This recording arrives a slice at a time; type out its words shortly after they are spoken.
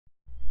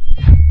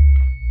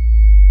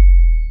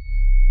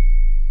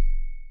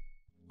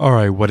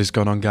Alright, what is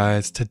going on,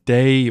 guys?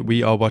 Today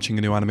we are watching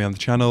a new anime on the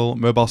channel,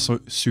 Mobile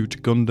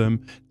Suit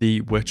Gundam, The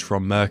Witch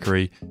from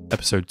Mercury,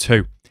 episode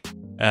 2.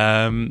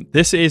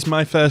 This is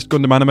my first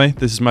Gundam anime.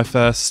 This is my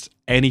first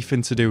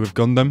anything to do with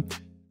Gundam.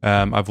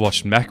 I've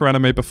watched mecha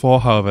anime before,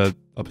 however,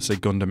 obviously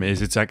Gundam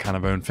is its kind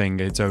of own thing,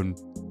 its own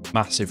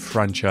massive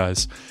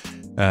franchise.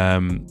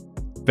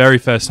 Very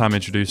first time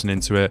introducing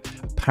into it.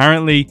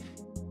 Apparently,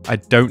 I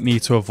don't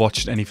need to have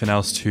watched anything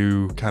else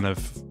to kind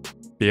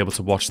of be able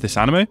to watch this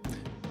anime.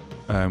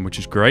 Which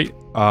is great.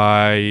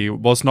 I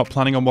was not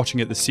planning on watching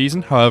it this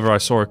season. However, I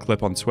saw a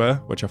clip on Twitter,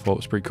 which I thought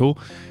was pretty cool.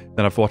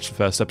 Then I've watched the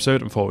first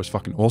episode and thought it was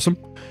fucking awesome.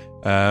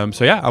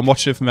 So yeah, I'm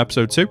watching it from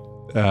episode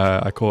 2.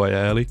 I caught it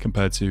early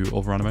compared to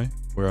other anime,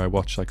 where I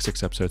watched like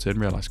 6 episodes in and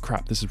realized,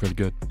 crap, this is really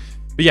good.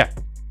 But yeah,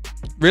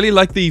 really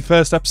like the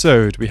first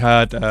episode. We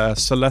had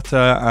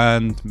Soleta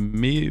and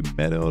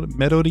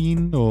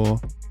Medorine, or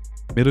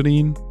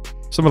Midorine,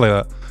 something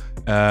like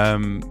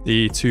that.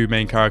 The two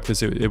main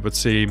characters, it would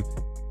seem.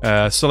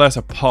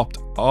 Soleta popped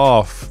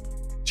off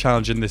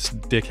challenging this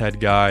dickhead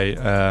guy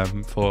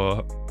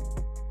for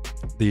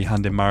the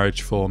hand in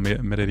marriage for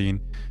Medorine.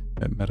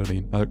 I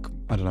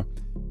don't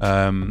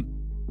know.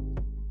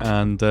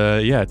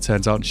 Yeah, it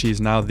turns out she's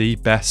now the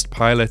best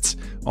pilot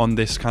on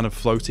this kind of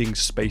floating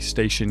space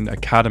station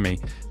academy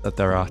that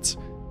they're at.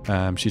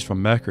 She's from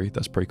Mercury.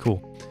 That's pretty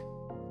cool.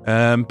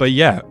 But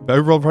yeah,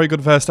 overall very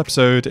good first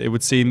episode. It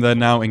would seem they're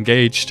now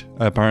engaged,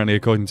 apparently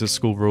according to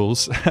school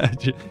rules.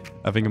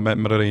 I think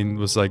Marine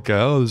was like,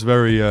 oh, that's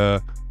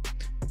a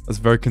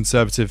very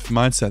conservative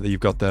mindset that you've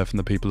got there from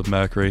the people of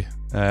Mercury.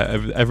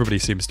 Everybody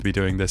seems to be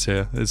doing this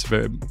here. It's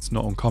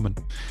not uncommon.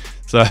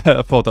 So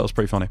I thought that was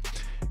pretty funny.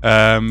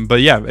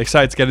 But yeah,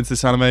 excited to get into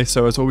this anime.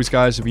 So as always,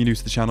 guys, if you're new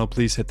to the channel,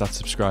 please hit that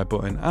subscribe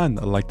button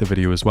and like the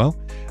video as well.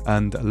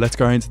 And let's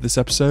go into this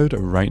episode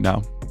right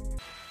now.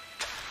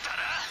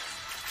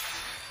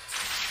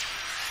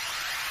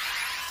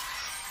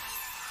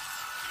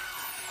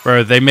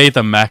 Bro, they made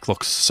the mech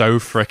look so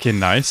freaking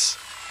nice.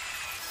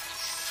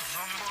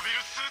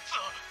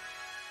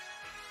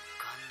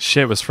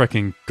 Shit was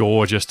freaking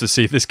gorgeous to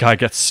see this guy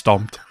get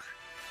stomped.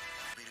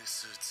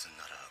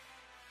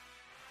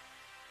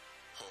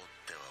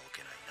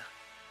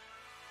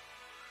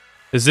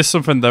 Is this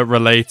something that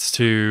relates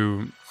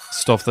to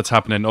stuff that's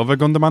happening in other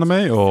Gundam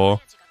anime,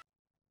 or...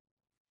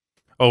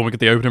 Oh, we get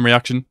the opening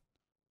reaction.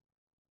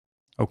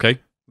 Okay,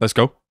 let's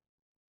go.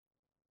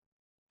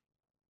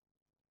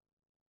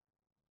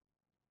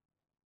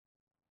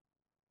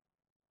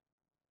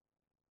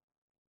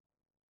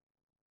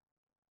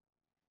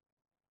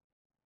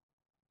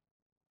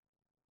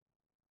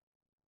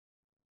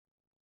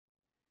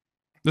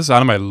 This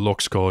anime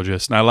looks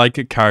gorgeous, and I like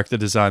a character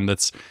design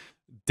that's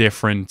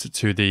different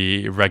to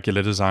the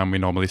regular design we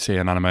normally see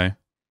in anime. Am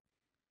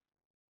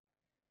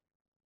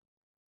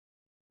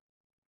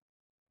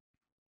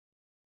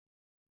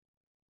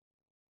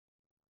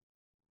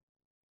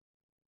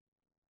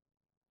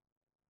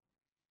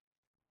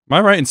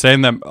I right in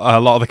saying that a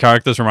lot of the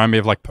characters remind me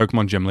of like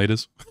Pokemon gym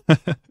leaders?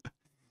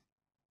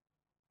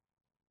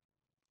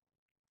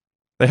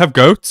 They have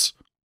goats?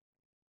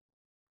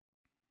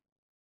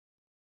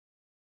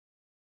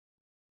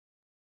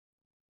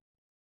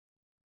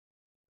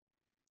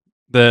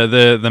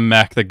 The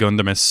mech, the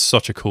Gundam, is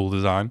such a cool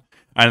design.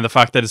 And the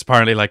fact that it's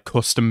apparently like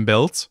custom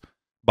built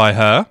by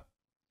her,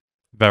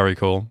 very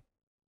cool.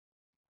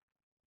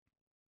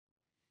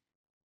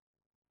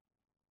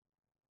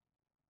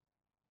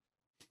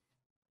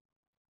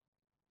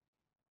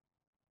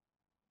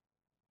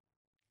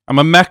 I'm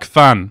a mech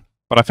fan,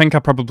 but I think I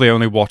probably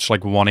only watch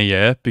like one a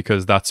year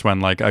because that's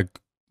when like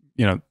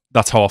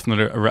that's how often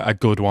a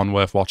good one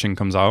worth watching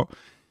comes out.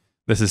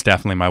 This is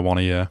definitely my one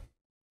a year.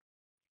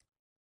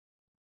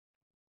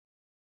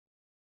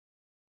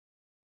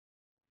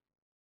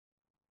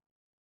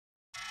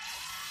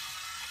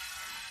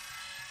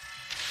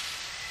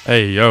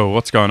 Hey, yo,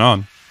 what's going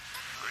on?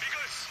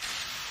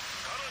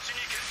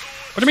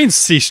 What do you mean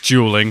cease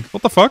dueling?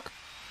 What the fuck?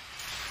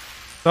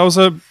 That was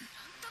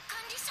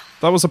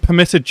a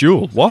permitted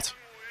duel. What?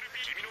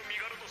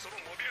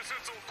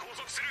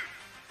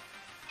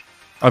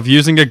 Of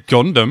using a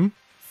Gundam?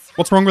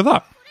 What's wrong with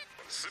that?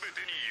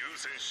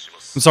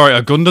 I'm sorry,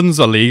 a Gundam's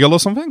illegal or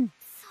something?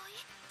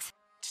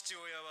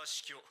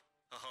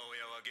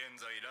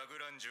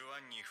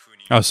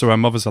 Oh, so her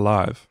mother's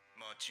alive.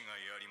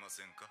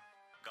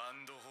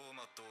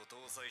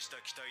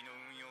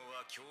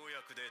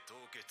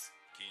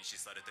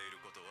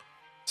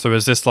 So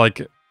is this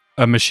like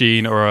a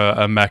machine or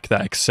a mech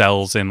that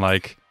excels in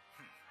like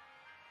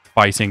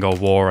fighting or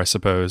war, I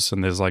suppose?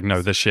 And there's like,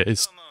 no, this shit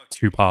is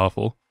too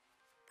powerful.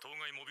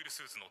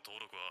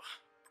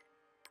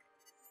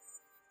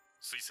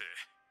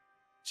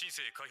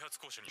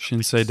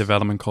 Shinsei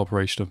Development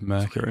Corporation of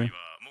Mercury.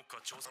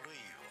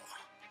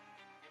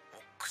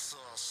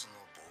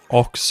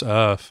 Ox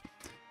Earth.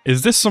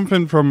 Is this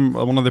something from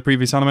one of the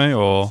previous anime,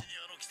 or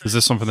is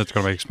this something that's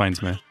going to be explained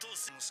to me?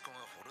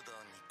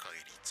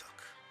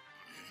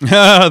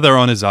 They're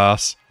on his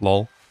ass.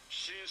 Lol.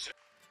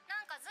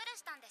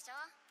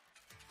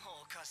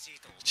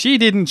 She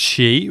didn't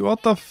cheat.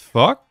 What the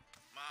fuck?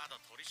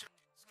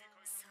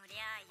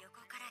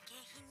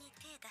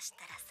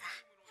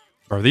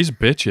 Bro, these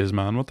bitches,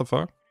 man. What the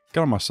fuck?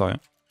 Get on my site.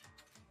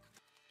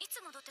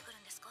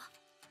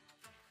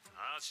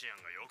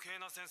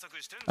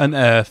 An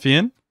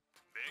Earthian.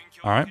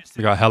 Alright,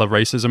 we got hella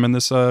racism in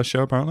this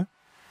show, apparently.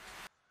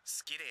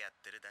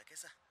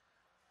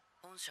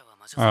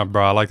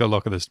 Bro, I like the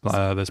look of this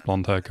this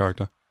blonde-haired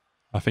character.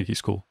 I think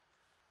he's cool.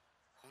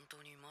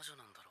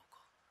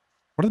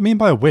 What do they mean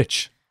by a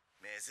witch?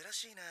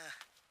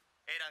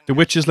 Do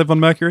witches live on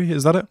Mercury?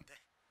 Is that it?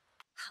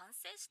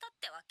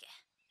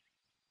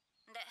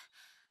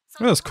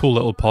 Look at this cool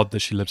little pod that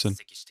she lives in.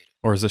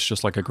 Or is this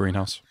just like a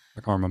greenhouse?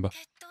 I can't remember.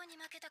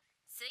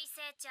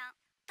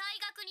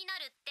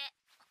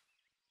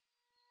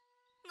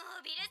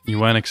 You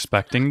weren't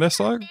expecting this,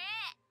 like?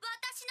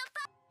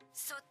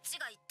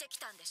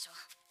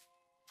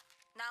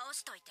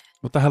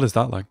 What the hell is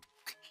that, like?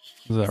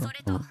 Is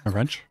that a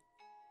wrench?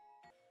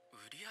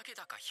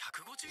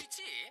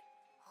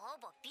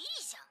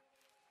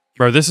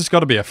 Bro, this has got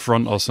to be a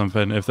front or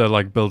something if they're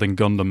like building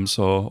Gundams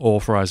or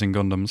authorizing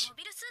Gundams.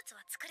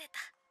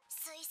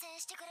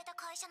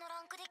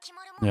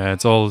 Yeah,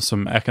 it's all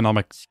some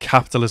economic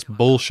capitalist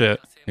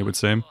bullshit, it would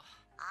seem.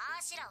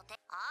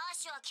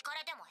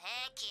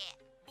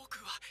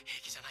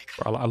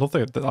 Bro, I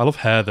love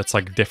hair that's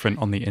like different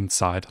on the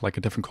inside, like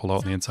a different color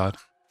on the inside.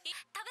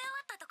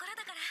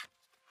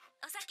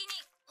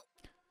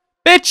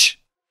 Bitch!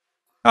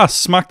 Ah,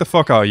 smack the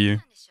fuck out of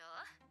you.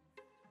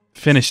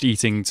 Finished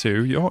eating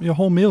too. Your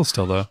whole meal's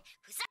still there.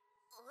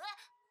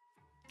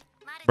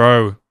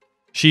 Bro,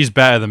 she's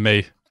better than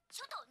me.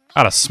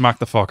 I'd have smacked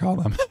the fuck out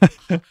of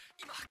them.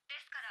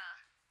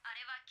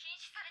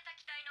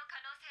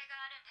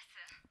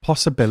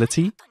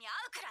 Possibility?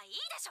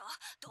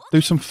 Do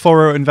some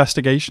thorough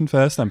investigation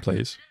first then,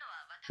 please.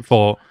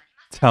 Before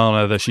telling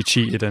her that she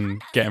cheated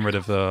and getting rid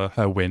of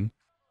her win.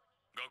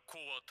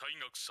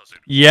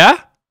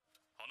 Yeah?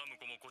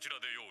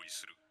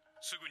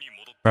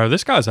 Bro,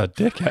 this guy's a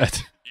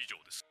dickhead.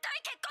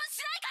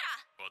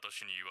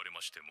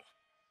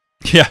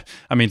 Yeah,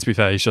 I mean, to be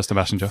fair, he's just a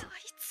messenger.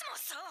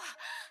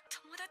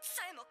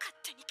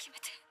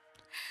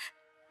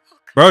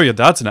 Bro, your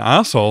dad's an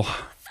asshole.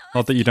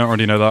 Not that you don't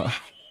already know that.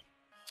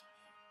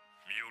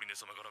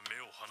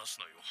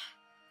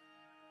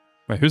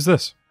 Wait, who's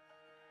this?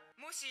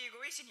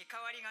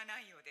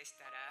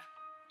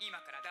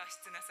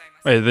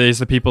 Wait, are these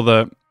the people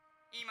that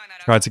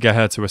tried to get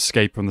her to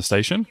escape from the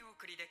station?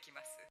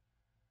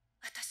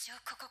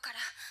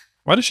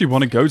 Why does she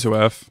want to go to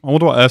Earth? I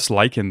wonder what Earth's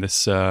like in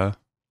this timeline,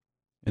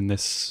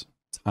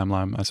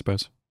 I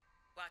suppose.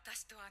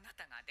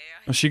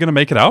 Is she gonna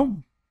make it out?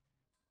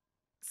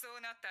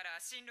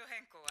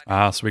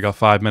 Ah, so we got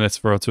 5 minutes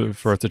for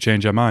her to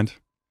change her mind.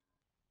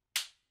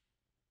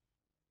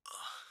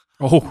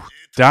 Oh,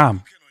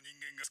 damn.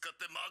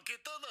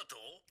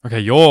 Okay,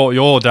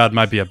 your dad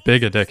might be a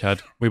bigger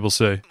dickhead. We will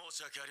see.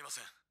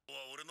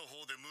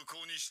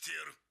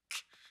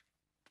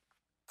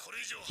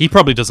 He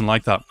probably doesn't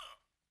like that.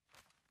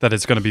 That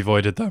it's going to be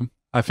voided, though.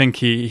 I think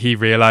he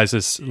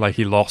realizes, like,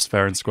 he lost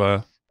fair and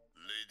square.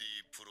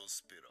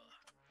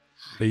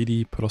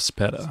 Lady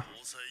Prospera.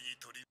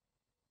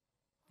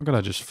 Look at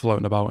her just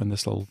floating about in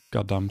this little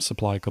goddamn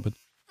supply cupboard.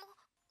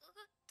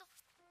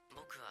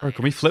 Bro,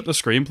 can we flip the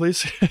screen,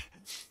 please?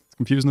 It's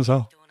confusing as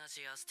hell.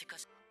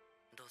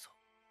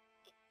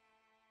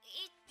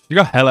 She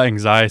got hella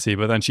anxiety,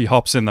 but then she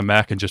hops in the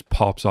mech and just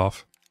pops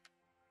off.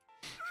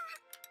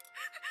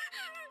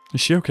 Is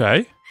she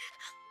okay?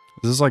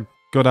 Is this like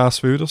good ass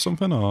food or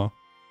something, or?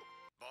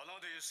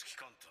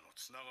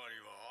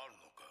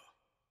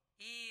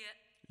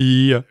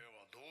 Yeah.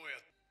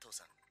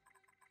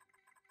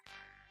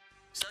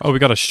 Oh, we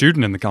got a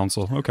student in the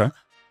council. Okay.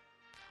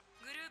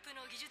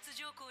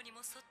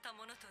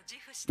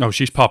 Oh,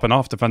 she's popping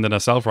off, defending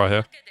herself right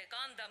here.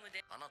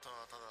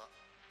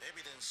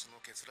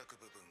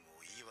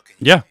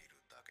 Yeah.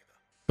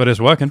 But it's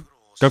working.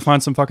 Go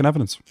find some fucking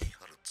evidence. What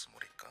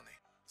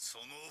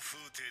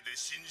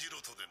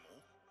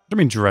do you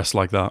mean dressed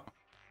like that?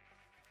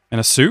 In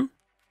a suit?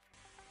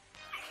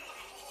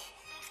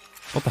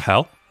 What the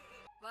hell?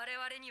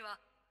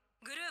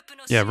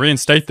 Yeah,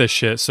 reinstate this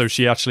shit so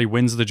she actually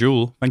wins the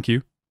duel. Thank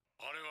you.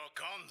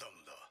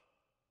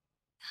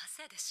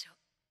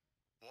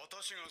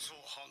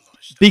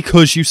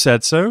 Because you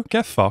said so?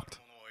 Get fucked.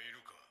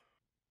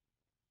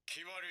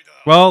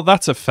 Well,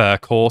 that's a fair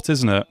court,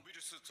 isn't it?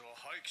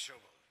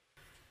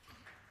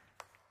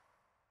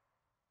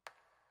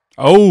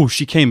 Oh,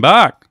 she came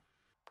back.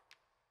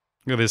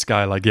 Look at this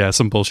guy, like, yeah,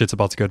 some bullshit's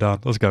about to go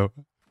down. Let's go.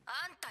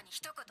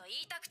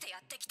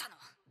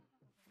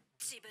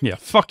 Yeah,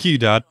 fuck you,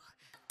 Dad.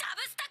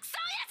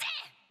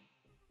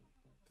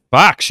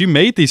 Facts, you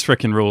made these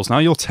freaking rules. Now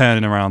you're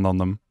turning around on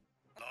them.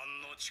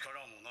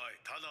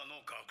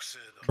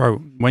 Bro,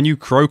 when you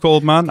croak,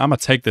 old man, I'm gonna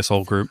take this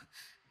whole group.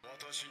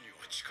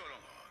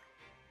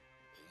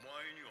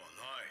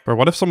 Bro,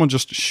 what if someone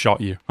just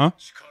shot you, huh?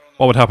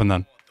 What would happen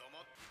then?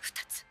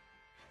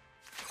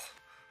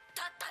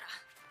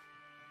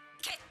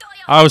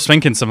 I was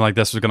thinking something like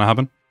this was gonna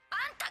happen.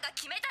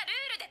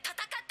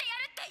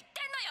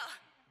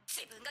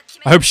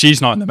 I hope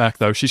she's not in the mech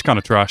though. She's kind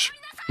of trash.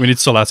 We need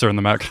Soletta in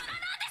the mech.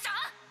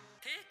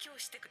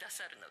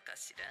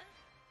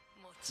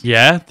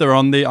 Yeah, they're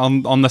on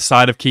the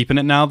side of keeping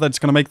it now that's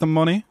gonna make them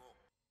money.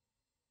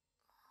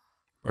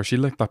 Or she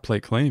licked that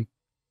plate clean.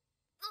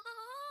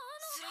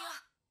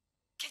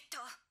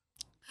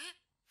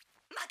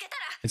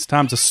 It's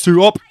time to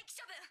suit up.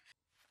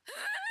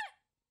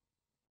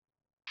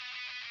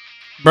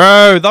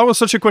 Bro, that was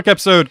such a quick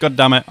episode. God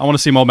damn it. I want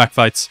to see more mech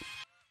fights.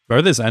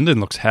 Bro, this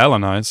ending looks hella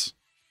nice.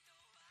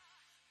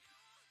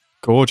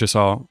 Gorgeous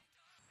art.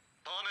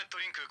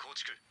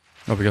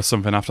 Oh, we got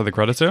something after the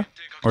credits here?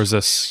 Or is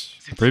this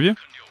a preview?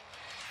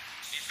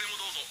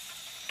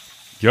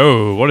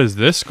 Yo, what is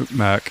this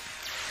mech?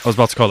 I was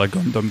about to call it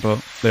Gundam,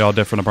 but they are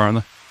different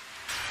apparently.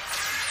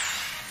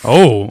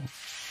 Oh,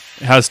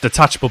 it has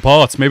detachable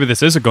parts. Maybe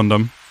this is a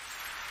Gundam.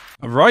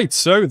 Right,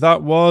 so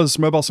that was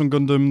Mobile Suit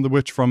Gundam, The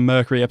Witch from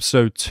Mercury,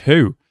 episode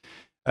 2.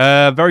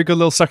 Very good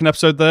little second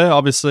episode there.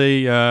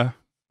 Obviously,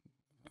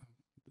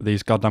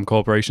 these goddamn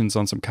corporations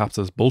on some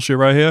capitalist bullshit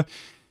right here.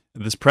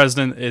 This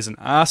president is an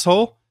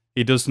asshole.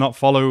 He does not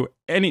follow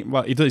any...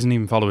 Well, he doesn't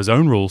even follow his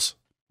own rules.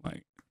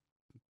 Like,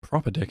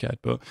 proper dickhead.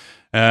 But,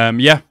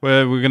 yeah,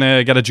 we're going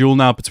to get a duel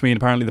now between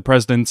apparently the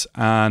president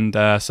and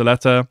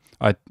Soletta.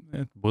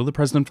 Will the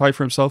president fight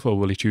for himself, or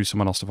will he choose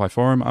someone else to fight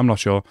for him? I'm not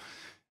sure.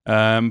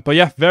 But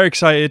yeah, very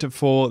excited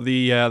for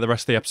the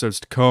rest of the episodes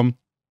to come.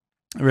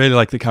 I really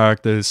like the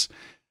characters,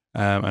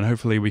 and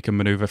hopefully we can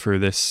maneuver through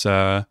this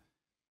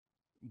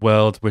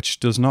world which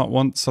does not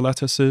want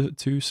Soletta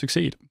to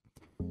succeed.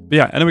 But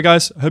yeah, anyway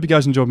guys, I hope you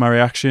guys enjoyed my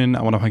reaction.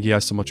 I want to thank you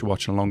guys so much for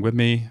watching along with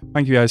me.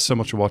 Thank you guys so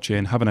much for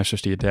watching. Have a nice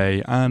rest of your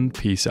day, and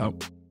peace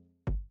out.